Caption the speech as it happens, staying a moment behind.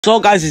So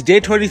guys, it's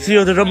day 23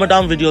 of the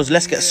Ramadan videos.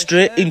 Let's get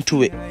straight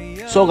into it.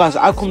 So guys,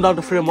 I come down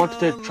to Fremont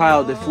to try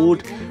out the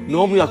food.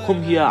 Normally I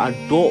come here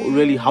and don't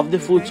really have the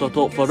food, so I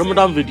thought for a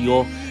Ramadan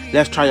video,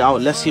 let's try it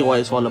out, let's see what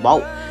it's all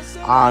about.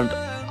 And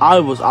I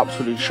was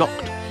absolutely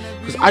shocked,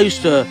 because I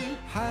used to,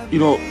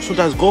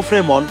 sometimes go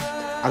Fremont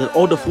and then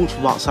order food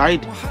from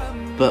outside.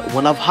 But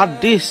when I've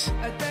had this,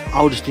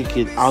 I was just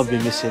thinking I'll be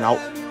missing out.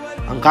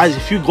 And guys,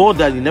 if you go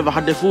there and you never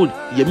had the food,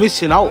 you're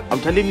missing out. I'm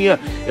telling you,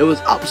 it was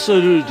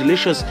absolutely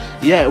delicious.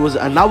 Yeah, it was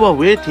an hour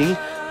waiting,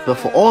 but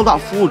for all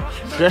that food,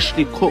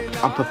 freshly cooked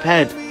and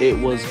prepared, it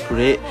was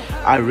great.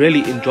 I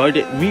really enjoyed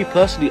it. Me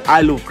personally,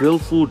 I love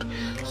grilled food,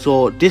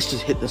 so this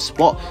just hit the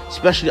spot,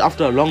 especially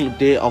after a long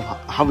day of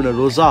having a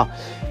roza.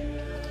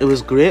 It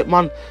was great,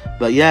 man.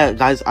 But yeah,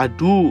 guys, I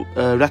do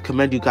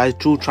recommend you guys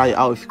to try it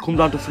out. If you come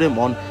down to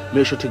Fremont,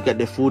 make sure to get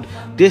the food.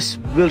 This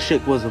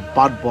milkshake was a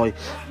bad boy.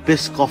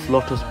 Biscoff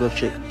Lotus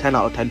milkshake, 10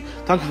 out of 10.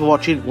 Thank you for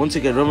watching. Once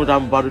again,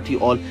 Ramadan Mubarak to you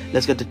all.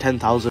 Let's get to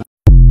 10,000.